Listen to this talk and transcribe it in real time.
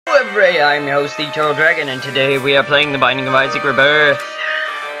Everybody, I'm your host, the Turtle Dragon, and today we are playing The Binding of Isaac Rebirth.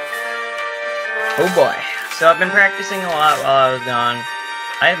 Oh boy. So I've been practicing a lot while I was gone.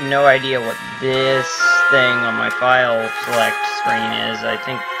 I have no idea what this thing on my file select screen is. I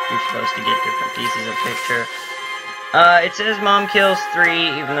think you're supposed to get different pieces of picture. It says Mom kills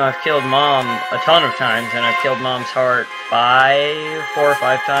 3, even though I've killed Mom a ton of times, and I've killed Mom's heart 4 or 5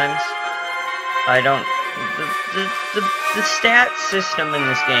 times. I don't... The stat system in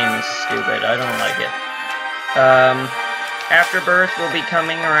this game is stupid. I don't like it. Afterbirth will be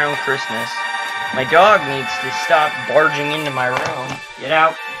coming around Christmas. My dog needs to stop barging into my room. Get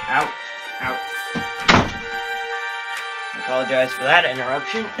out. Out. Out. I apologize for that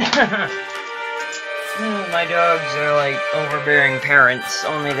interruption. My dogs are like overbearing parents,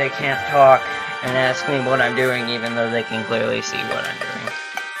 only they can't talk and ask me what I'm doing even though they can clearly see what I'm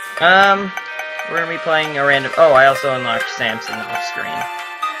doing. We're gonna be playing a random... Oh, I also unlocked Samson off screen.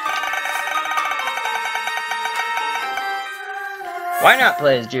 Why not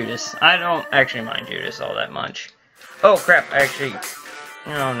play as Judas? I don't actually mind Judas all that much. Oh crap,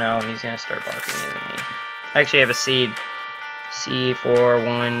 Oh no, he's gonna start barking at me. I actually have a seed.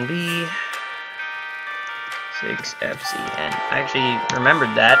 C41B 6FCN. I actually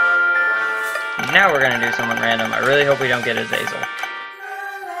remembered that. Now we're gonna do someone random. I really hope we don't get Azazel.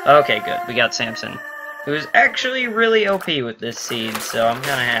 Okay, good. We got Samson, who's actually really OP with this seed, so I'm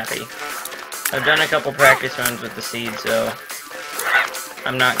kind of happy. I've done a couple practice runs with the seed, so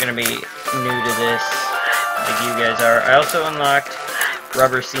I'm not going to be new to this like you guys are. I also unlocked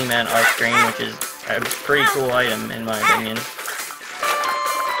Rubber Cement off screen, which is a pretty cool item in my opinion.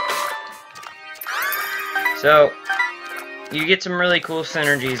 So, you get some really cool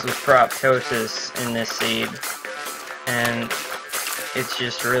synergies with Proptosis in this seed, and it's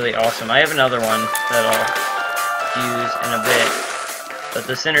just really awesome. I have another one that I'll use in a bit, but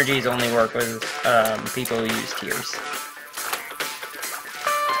the synergies only work with people who use tears.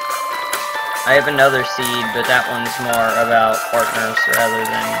 I have another seed, but that one's more about partners rather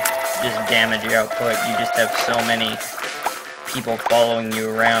than just damage output. You just have so many people following you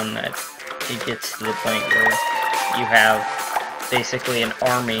around that it gets to the point where you have basically an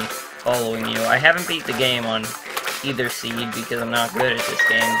army following you. I haven't beat the game on either seed because I'm not good at this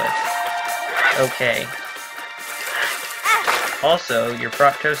game, but okay. Also, your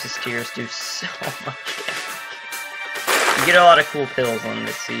Proptosis tears do so much damage. You get a lot of cool pills on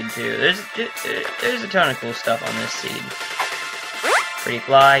this seed too. There's a ton of cool stuff on this seed. Pretty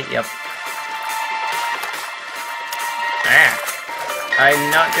fly, yep.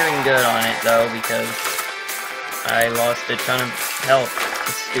 I'm not doing good on it though because I lost a ton of health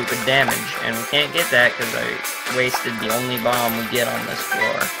to stupid damage, and we can't get that because I wasted the only bomb we get on this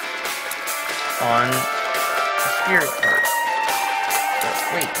floor on the spirit part. So,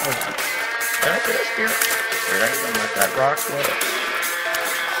 wait, hold on. Did I get a spirit? Did I even let that rock blow up?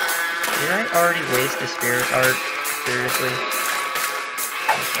 Did I already waste a spirit art? Seriously?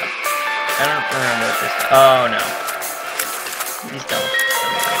 I don't remember what this... Oh, no. Please don't.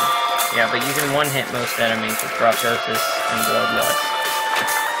 Yeah, but you can one-hit most enemies with Proptosis and Bloodlust.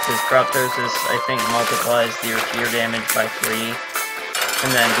 Because Proptosis, I think, multiplies your tear damage by 3.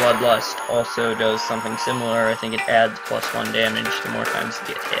 And then Bloodlust also does something similar. I think it adds +1 damage the more times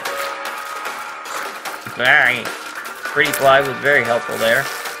you get hit. Alright. Pretty Fly was very helpful there.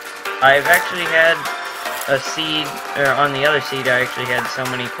 I've actually had a seed, or on the other seed I actually had so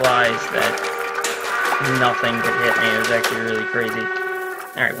many flies that nothing could hit me. It was actually really crazy.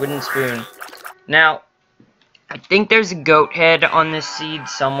 Alright, wooden spoon. Now, I think there's a goat head on this seed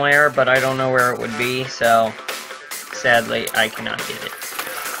somewhere, but I don't know where it would be, so sadly, I cannot get it.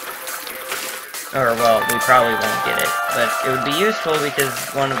 Or, well, we probably won't get it, but it would be useful because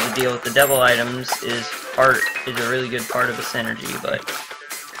one of the deal with the devil items is a really good part of the synergy, but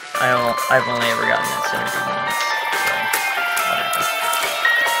I've only ever gotten that synergy once,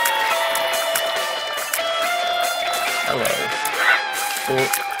 so whatever. Hello. Cool.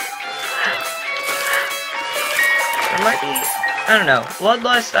 There might be, I don't know,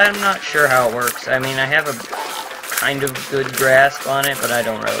 Bloodlust, I'm not sure how it works. I mean, I have a kind of good grasp on it, but I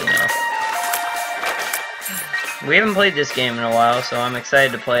don't really know. We haven't played this game in a while, so I'm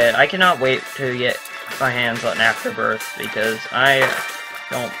excited to play it. I cannot wait to get my hands on Afterbirth, because I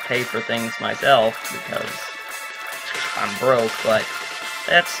don't pay for things myself, because I'm broke, but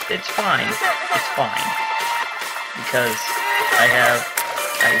it's fine. It's fine. Because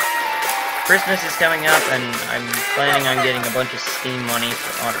Christmas is coming up, and I'm planning on getting a bunch of Steam money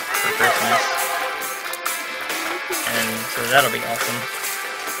for Christmas. And so that'll be awesome.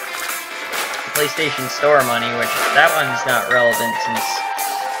 PlayStation Store money, which that one's not relevant since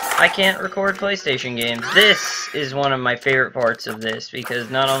I can't record PlayStation games. This is one of my favorite parts of this, because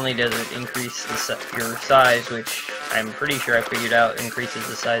not only does it increase your size, which I'm pretty sure I figured out increases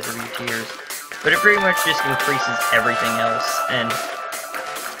the size of your tiers, but it pretty much just increases everything else, and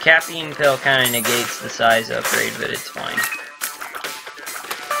caffeine pill kind of negates the size upgrade, but it's fine.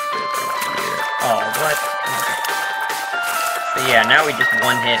 Oh, what? But yeah, now we just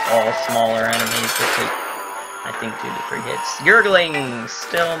one-hit all smaller enemies, which I think 2 to 3 hits. Gurglings!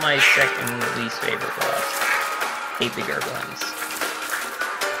 Still my second least favorite boss. Hate the Gurglings.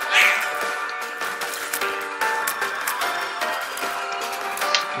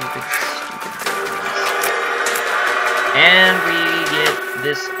 Stupid Gurglings. And we get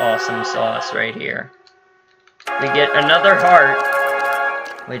this awesome sauce right here. We get another heart,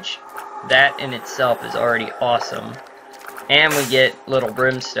 which that in itself is already awesome. And we get Little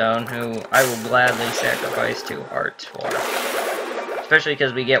Brimstone, who I will gladly sacrifice 2 hearts for. Especially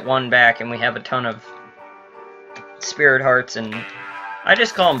because we get 1 back and we have a ton of Spirit Hearts, and I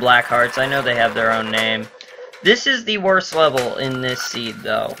just call them Black Hearts. I know they have their own name. This is the worst level in this seed,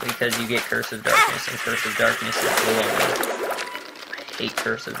 though, because you get Curse of Darkness, and Curse of Darkness is glowing. I hate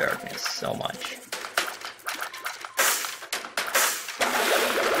Curse of Darkness so much.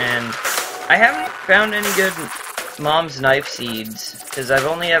 And I haven't found any good Mom's Knife seeds, because I've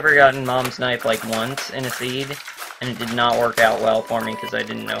only ever gotten Mom's Knife like once in a seed, and it did not work out well for me because I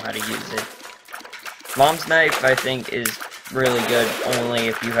didn't know how to use it. Mom's Knife, I think, is really good only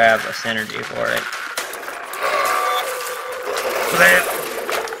if you have a synergy for it.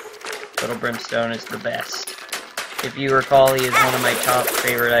 Little Brimstone is the best. If you recall, he is one of my top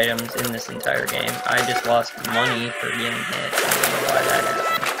favorite items in this entire game. I just lost money for getting hit. I don't know why that happened.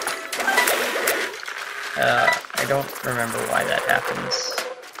 I don't remember why that happens.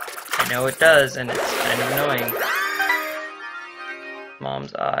 I know it does, and it's kind of annoying.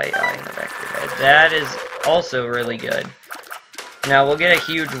 Mom's eye in the back of your head. That is also really good. Now, we'll get a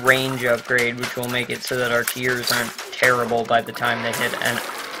huge range upgrade, which will make it so that our tiers aren't terrible by the time they hit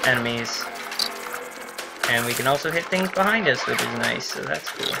enemies. And we can also hit things behind us, which is nice, so that's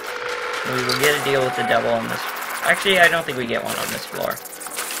cool. We will get a deal with the devil on this. Actually, I don't think we get one on this floor,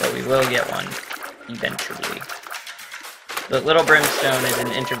 but we will get one eventually. But Little Brimstone is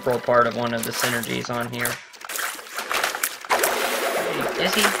an integral part of one of the synergies on here.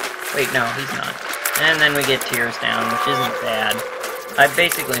 Is he? Wait, no, he's not. And then we get Tears Down, which isn't bad. I've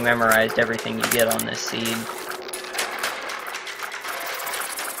basically memorized everything you get on this seed.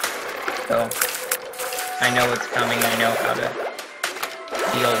 So, I know what's coming, I know how to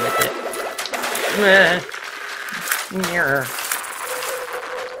deal with it.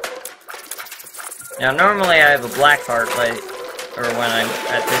 Now, normally I have a black heart, or when I'm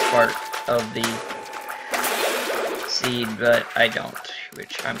at this part of the seed, but I don't,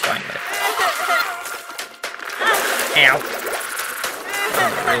 which I'm fine with. Ow! That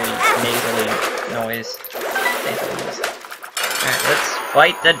was a really nasally noise. Alright, let's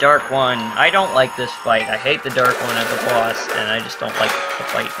fight the Dark One. I don't like this fight. I hate the Dark One as a boss, and I just don't like the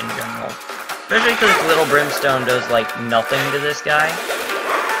fight in general. Especially because Little Brimstone does, like, nothing to this guy.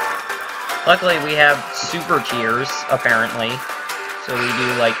 Luckily, we have super tiers, apparently. So we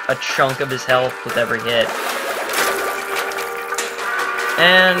do, like, a chunk of his health with every hit.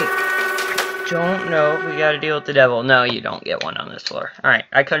 And don't know if we gotta deal with the devil. No, you don't get one on this floor. Alright,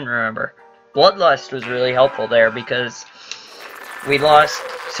 I couldn't remember. Bloodlust was really helpful there because we lost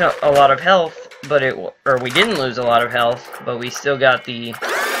a lot of health, but we didn't lose a lot of health, but we still got the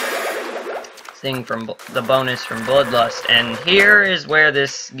thing from the bonus from Bloodlust, and here is where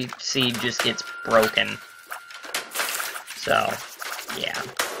this seed just gets broken. So, yeah.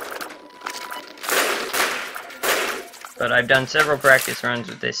 But I've done several practice runs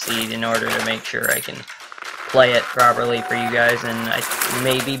with this seed in order to make sure I can play it properly for you guys, and I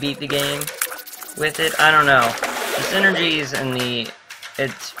maybe beat the game with it. I don't know. The synergies and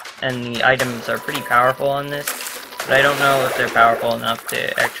the items are pretty powerful on this, but I don't know if they're powerful enough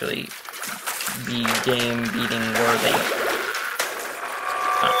to actually be game-beating worthy.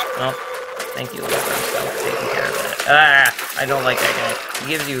 Oh, well, thank you, Little Brimstone, for taking care of that. Ah! I don't like that guy.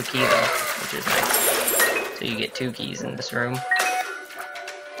 He gives you a key, though, which is nice. So you get 2 keys in this room.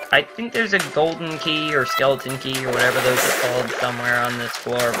 I think there's a golden key or skeleton key or whatever those are called somewhere on this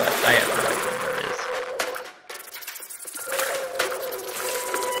floor, but I have no idea where it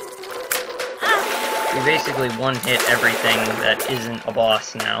is. We basically one-hit everything that isn't a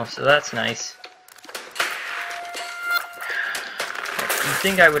boss now, so that's nice. You'd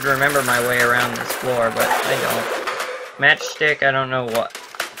think I would remember my way around this floor, but I don't. Matchstick, I don't know what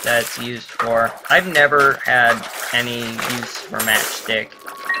that's used for. I've never had any use for Matchstick.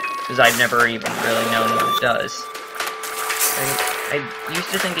 because I've never even really known what it does. I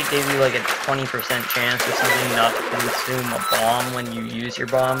used to think it gave you like a 20% chance or something not to consume a bomb when you use your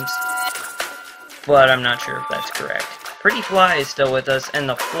bombs, but I'm not sure if that's correct. Pretty Fly is still with us, and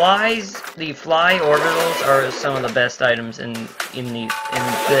the fly orbitals are some of the best items in this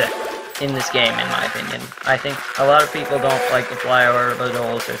game, in my opinion. I think a lot of people don't like the fly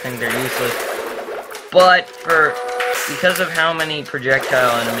orbitals or think they're useless, but because of how many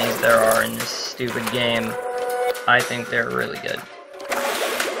projectile enemies there are in this stupid game, I think they're really good.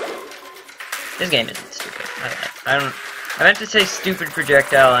 This game isn't stupid. I meant to say stupid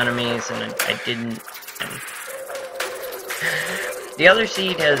projectile enemies, and I didn't. The other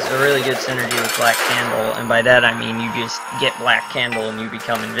seed has a really good synergy with Black Candle, and by that I mean you just get Black Candle and you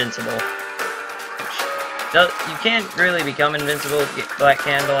become invincible. You can't really become invincible with Black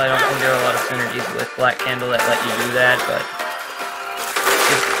Candle. I don't think there are a lot of synergies with Black Candle that let you do that, but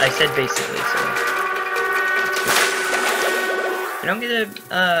I said basically, so. We don't get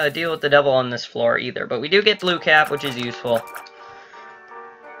to deal with the devil on this floor either, but we do get Blue Cap, which is useful.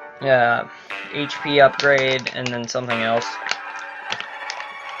 HP upgrade, and then something else.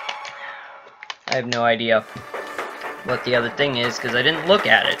 I have no idea what the other thing is, because I didn't look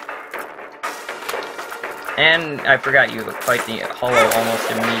at it. And I forgot you fight the Hollow almost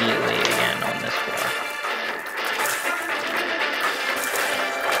immediately again on this floor.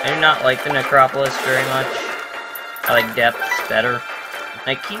 I do not like the Necropolis very much. I like Depths better.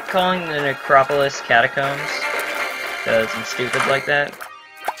 I keep calling the Necropolis Catacombs, because I'm stupid like that.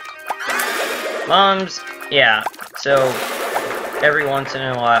 Moms, yeah, so every once in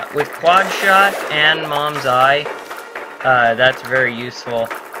a while, with Quad Shot and Mom's Eye, that's very useful.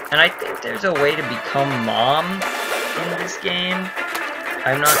 And I think there's a way to become Mom in this game.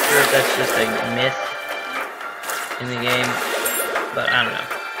 I'm not sure if that's just a myth in the game, but I don't know.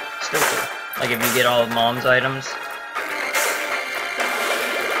 Still cool. Like if you get all of Mom's items.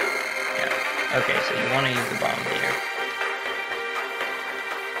 Yeah. Okay, so you want to use the bomb here.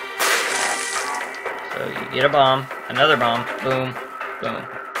 So you get a bomb, another bomb, boom, boom.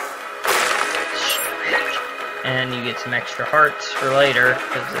 And you get some extra hearts for later,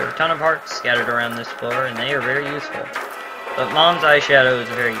 because there are a ton of hearts scattered around this floor, and they are very useful. But Mom's Eyeshadow is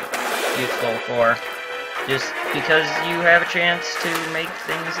very useful for, just because you have a chance to make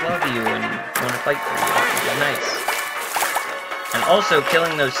things love you and want to fight for you, which is nice. And also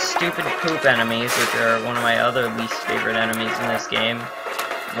killing those stupid poop enemies, which are one of my other least favorite enemies in this game.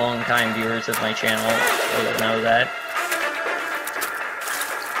 Long-time viewers of my channel will know that.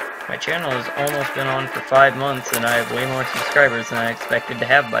 My channel has almost been on for 5 months, and I have way more subscribers than I expected to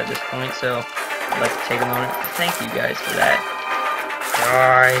have by this point, so I'd like to take a moment to thank you guys for that.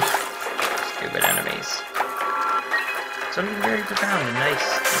 Die! Stupid enemies. Something very profound and nice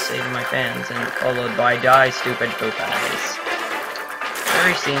to say to my fans, and followed by die, stupid poop enemies.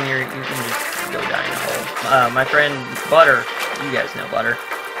 Every senior, you can just go die in a hole. My friend Butter, you guys know Butter.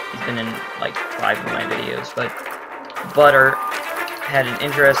 He's been in like 5 of my videos, but Butter had an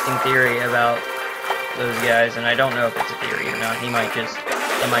interesting theory about those guys, and I don't know if it's a theory or not. It might just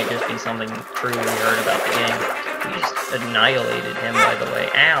be something true we heard about the game. We just annihilated him, by the way.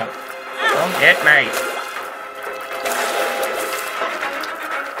 Ow! Don't hit me!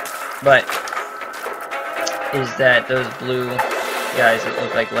 But is that those blue guys that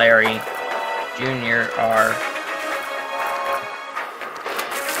look like Larry Jr. are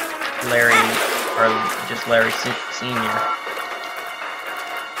just Larry Sr.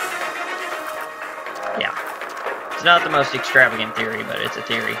 Yeah. It's not the most extravagant theory, but it's a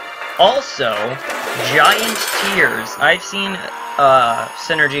theory. Also, giant tears. I've seen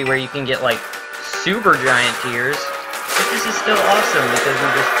synergy where you can get like super giant tears, but this is still awesome because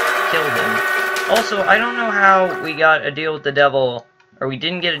we just killed him. Also, I don't know how we got a deal with the devil, or we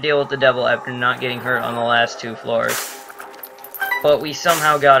didn't get a deal with the devil after not getting hurt on the last 2 floors. But we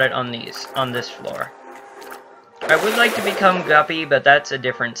somehow got it on this floor. I would like to become Guppy, but that's a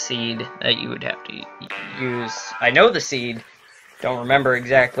different seed that you would have to use. I know the seed, don't remember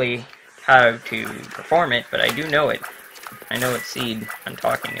exactly how to perform it, but I do know it. I know what seed I'm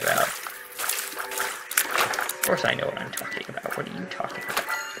talking about. Of course I know what I'm talking about. What are you talking about?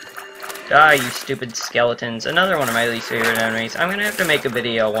 Die, you stupid skeletons. Another one of my least favorite enemies. I'm gonna have to make a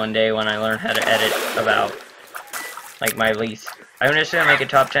video one day when I learn how to edit about, like, my least... I'm just gonna make a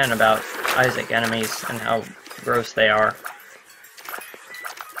top 10 about Isaac enemies and how gross they are.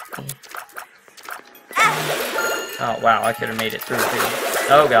 Oh, wow, I could have made it through, too.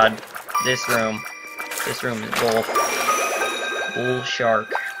 Oh, God. This room. This room is bull. Bull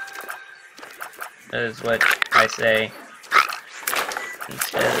shark. That is what I say.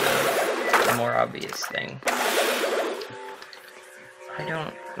 instead of the more obvious thing. I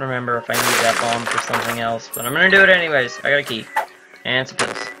don't remember if I need that bomb for something else, but I'm gonna do it anyways. I got a key. And some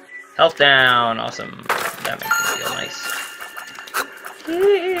pills. Health down! Awesome. That makes me feel nice.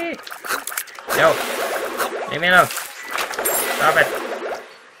 No! Leave me alone! Stop it!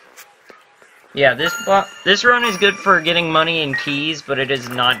 Yeah, this run is good for getting money and keys, but it is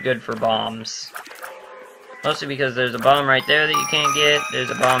not good for bombs. Mostly because there's a bomb right there that you can't get, there's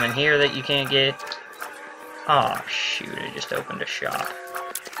a bomb in here that you can't get. Aw, shoot, I just opened a shop.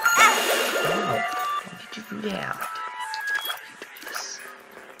 Oh, why did you do that?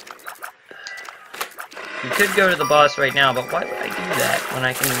 You could go to the boss right now, but why would I do that when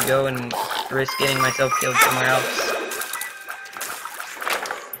I can go and risk getting myself killed somewhere else?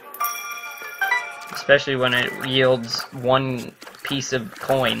 Especially when it yields one piece of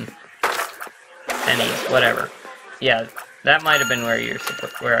coin. Pennies, whatever. Yeah, that might have been where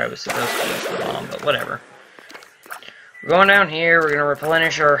I was supposed to use the bomb, but whatever. We're going down here, we're gonna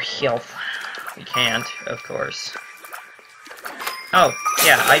replenish our health. We can't, of course. Oh,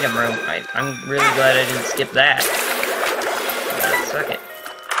 yeah, item room. I'm really glad I didn't skip that. Suck it.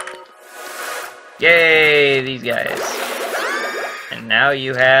 Yay, these guys. And now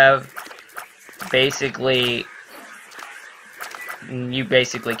you have basically... You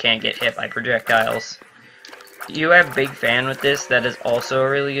basically can't get hit by projectiles. You have Big Fan with this, that is also a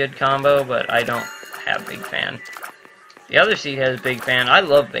really good combo, but I don't have Big Fan. The other seat has Big Fan. I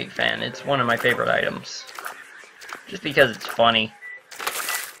love Big Fan. It's one of my favorite items. Just because it's funny.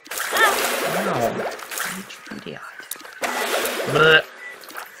 No. Idiot. Blech.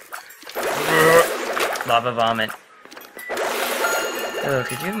 Lava vomit. Oh,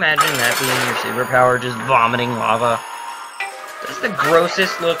 could you imagine that being your superpower, just vomiting lava? That's the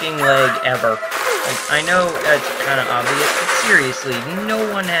grossest looking leg ever. Like, I know that's kind of obvious, but seriously, no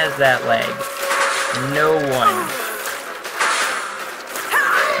one has that leg. No one.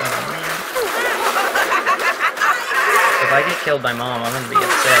 Oh, man. If I get killed by Mom, I'm gonna be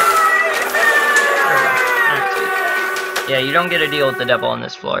upset. Yeah, you don't get a deal with the devil on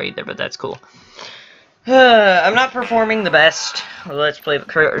this floor either, but that's cool. I'm not performing the best. Let's Play the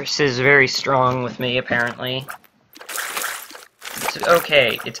Curse is very strong with me, apparently. It's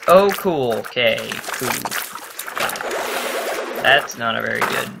okay. It's cool. Okay, cool. Got it. That's not a very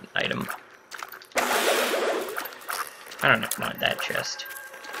good item. I don't want that chest.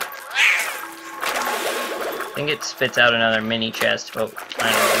 I think it spits out another mini chest, but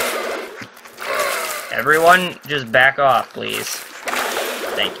I don't know. Everyone, just back off, please.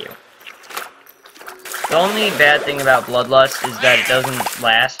 Thank you. The only bad thing about Bloodlust is that it doesn't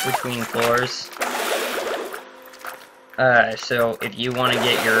last between floors. So if you want to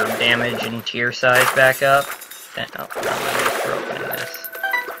get your damage and tier size back up, then, oh, no, I'm just opening this.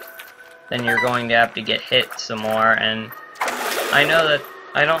 Then you're going to have to get hit some more, and I know that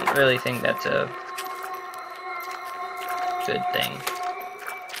I don't really think that's a good thing.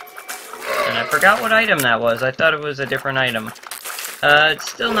 And I forgot what item that was. I thought it was a different item. It's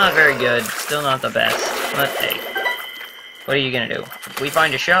still not very good. Still not the best. But hey, what are you gonna do? If we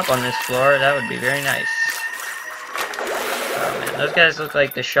find a shop on this floor, that would be very nice. Oh man, those guys look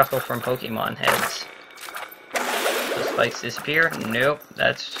like the Shuckle from Pokemon heads. Those spikes disappear? Nope,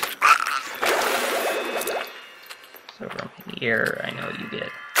 that's... So from here, I know what you get.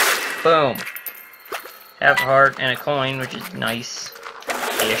 Boom! Half a heart and a coin, which is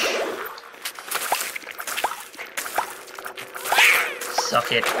nice-ish.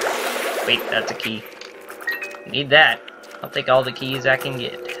 Suck it. Wait, that's a key. Need that. I'll take all the keys I can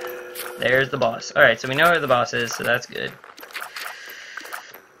get. There's the boss. Alright, so we know where the boss is, so that's good.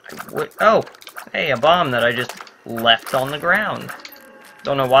 Oh! Hey, a bomb that I just left on the ground.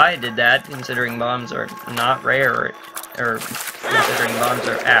 Don't know why I did that, considering bombs are not rare, or considering bombs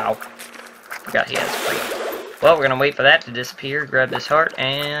are... Ow. Forgot he has free. Well, we're gonna wait for that to disappear, grab this heart,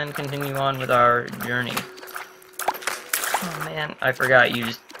 and continue on with our journey. Oh man, I forgot you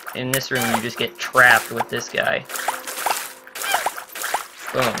just... In this room, you just get trapped with this guy.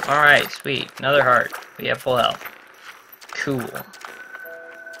 Boom. Alright, sweet. Another heart. We have full health. Cool.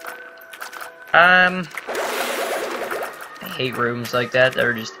 I hate rooms like that that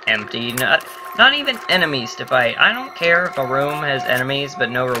are just empty. Not even enemies to fight. I don't care if a room has enemies, but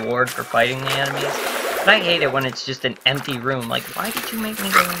no reward for fighting the enemies. But I hate it when it's just an empty room. Like, why did you make me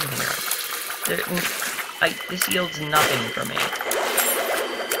go in here? This yields nothing for me.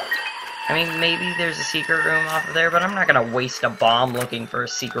 I mean, maybe there's a secret room off of there, but I'm not gonna waste a bomb looking for a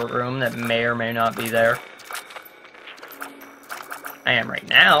secret room that may or may not be there. I am right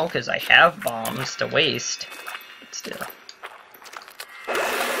now, because I have bombs to waste. But still.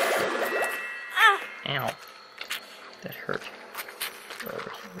 Ow. That hurt.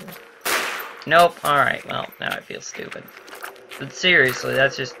 Nope. Alright, well, now I feel stupid. But seriously,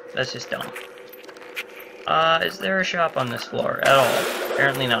 that's just dumb. Is there a shop on this floor at all?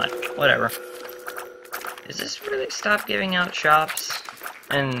 Apparently not. Whatever. Is this really stop giving out shops?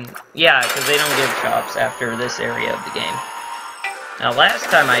 And, yeah, because they don't give shops after this area of the game. Now, last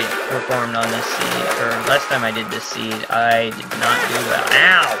time I performed on this seed, or last time I did this seed, I did not do well.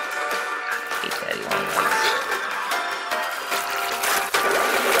 Ow! I hate daddy long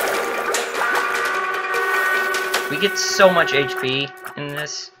legs. We get so much HP in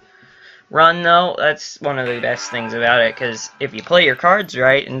this run, though. That's one of the best things about it, because if you play your cards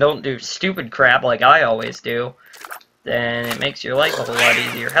right and don't do stupid crap like I always do, then it makes your life a whole lot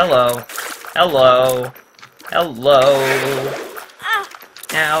easier. Hello. Hello. Hello.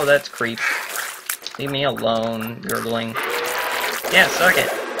 Ow, that's creep. Leave me alone, gurgling. Yeah, suck it.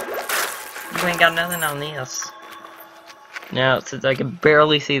 You ain't got nothing on this. Now, since I can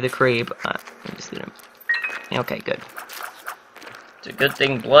barely see the creep, I'm just gonna... Okay, good. It's a good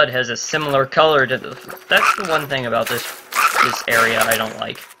thing blood has a similar color to the... That's the one thing about this area I don't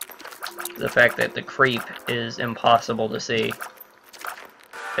like. The fact that the creep is impossible to see.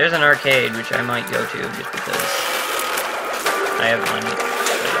 There's an arcade, which I might go to, just because I have money.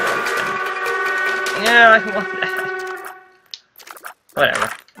 Yeah, I want that. Whatever.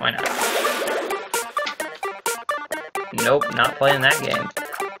 Why not? Nope, not playing that game.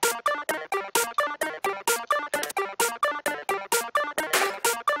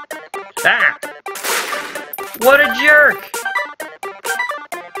 Ah! What a jerk!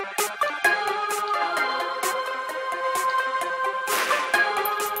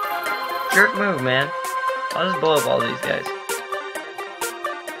 Jerk move, man. I'll just blow up all these guys.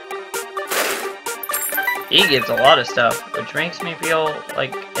 He gives a lot of stuff, which makes me feel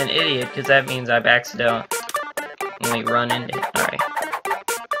like an idiot, because that means I've accidentally run into it. Alright.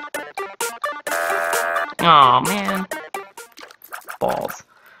 Aw, man. Balls.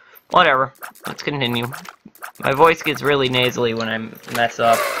 Whatever. Let's continue. My voice gets really nasally when I mess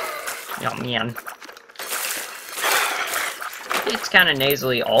up. Oh, man. It's kind of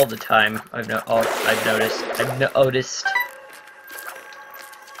nasally all the time. I've noticed.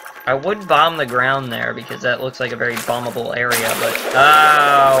 I would bomb the ground there because that looks like a very bombable area, but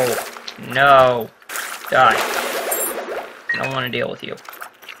oh no, die! I don't want to deal with you.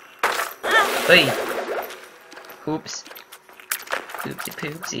 Hey, oops, oopsie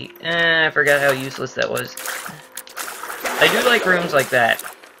poopsie. I forgot how useless that was. I do like rooms like that.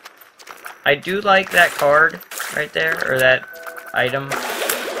 I do like that card right there, or that item.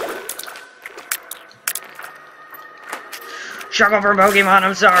 Struggle for Pokemon,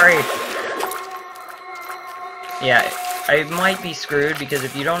 I'm sorry! Yeah, I might be screwed because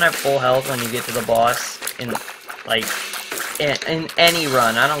if you don't have full health when you get to the boss in, like, in any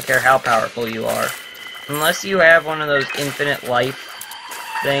run, I don't care how powerful you are, unless you have one of those infinite life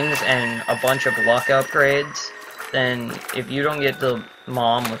things and a bunch of luck upgrades, then if you don't get the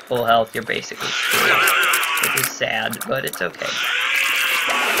mom with full health, you're basically screwed. Which is sad, but it's okay.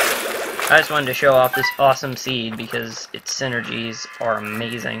 I just wanted to show off this awesome seed because its synergies are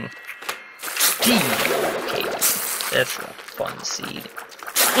amazing. Okay, that's a fun seed.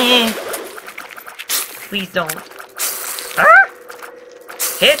 Please don't. Ah!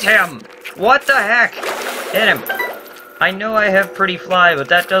 Hit him! What the heck? Hit him. I know I have pretty fly, but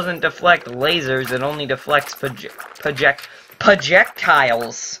that doesn't deflect lasers. It only deflects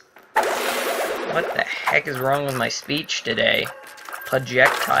projectiles. What the heck is wrong with my speech today?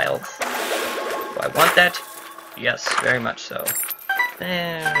 Projectiles. Do I want that? Yes, very much so.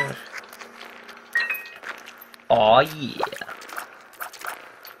 Aw, yeah.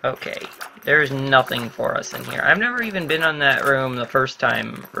 Okay, there's nothing for us in here. I've never even been on that room the first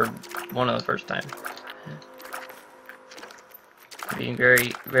time, or one of the first times. Being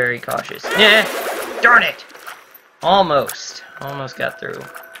very, very cautious. Yeah! Darn it! Almost. Almost got through.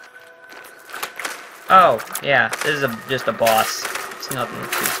 Oh, yeah, this is just a boss. It's nothing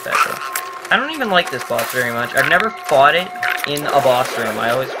too special. I don't even like this boss very much. I've never fought it in a boss room.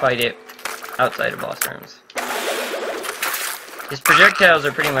 I always fight it outside of boss rooms. His projectiles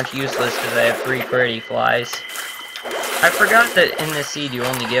are pretty much useless because I have 3 pretty flies. I forgot that in this seed you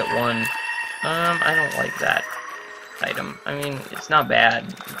only get 1. I don't like that item. I mean, it's not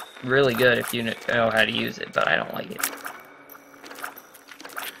bad. Really good if you know how to use it, but I don't like it.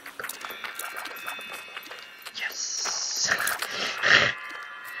 Yes!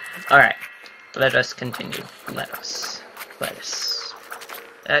 Alright. Let us continue. Let us.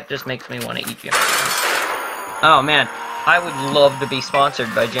 That just makes me want to eat Jimmy John's. Oh man, I would love to be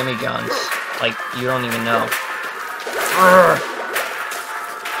sponsored by Jimmy John's. Like, you don't even know. Urgh.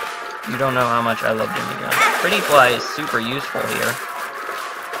 You don't know how much I love Jimmy Gun. Pretty Fly is super useful here.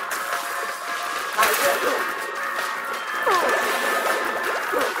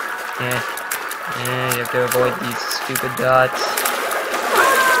 Yeah, you have to avoid these stupid dots.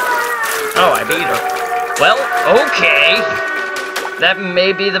 Oh, I beat her. Well, okay. That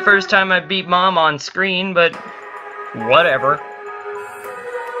may be the first time I beat Mom on screen, but whatever.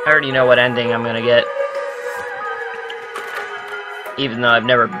 I already know what ending I'm gonna get. Even though I've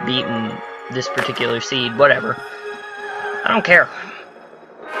never beaten this particular seed, whatever. I don't care.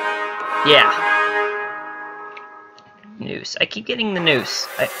 Yeah. Noose. I keep getting the noose.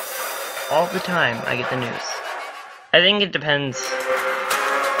 All the time, I get the noose. I think it depends.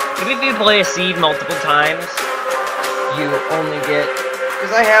 Maybe if you play a seed multiple times, you only get...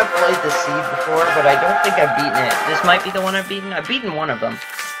 Because I have played the seed before, but I don't think I've beaten it. This might be the one I've beaten. I've beaten one of them.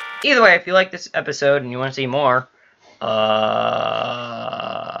 Either way, if you like this episode and you want to see more,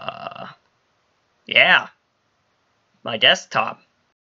 yeah. My desktop.